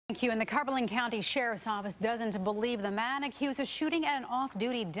Thank you. And the Cumberland County Sheriff's Office doesn't believe the man accused of shooting at an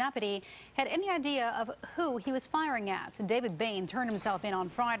off-duty deputy had any idea of who he was firing at. David Bain turned himself in on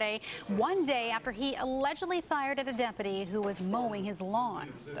Friday, one day after he allegedly fired at a deputy who was mowing his lawn.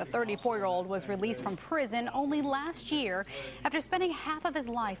 The 34-year-old was released from prison only last year after spending half of his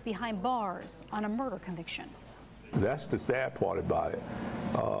life behind bars on a murder conviction. That's the sad part about it.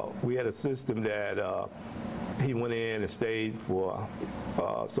 We had a system that he went in and stayed for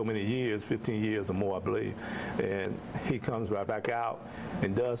so many years, 15 years or more, I believe, and he comes right back out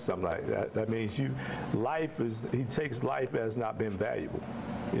and does something like that. That means he takes life as not being valuable.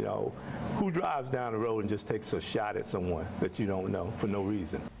 You know, who drives down the road and just takes a shot at someone that you don't know for no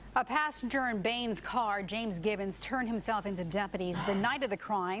reason? A passenger in Bain's car, James Gibbons, turned himself into deputies the night of the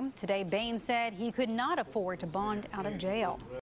crime. Today, Bain said he could not afford to bond out of jail.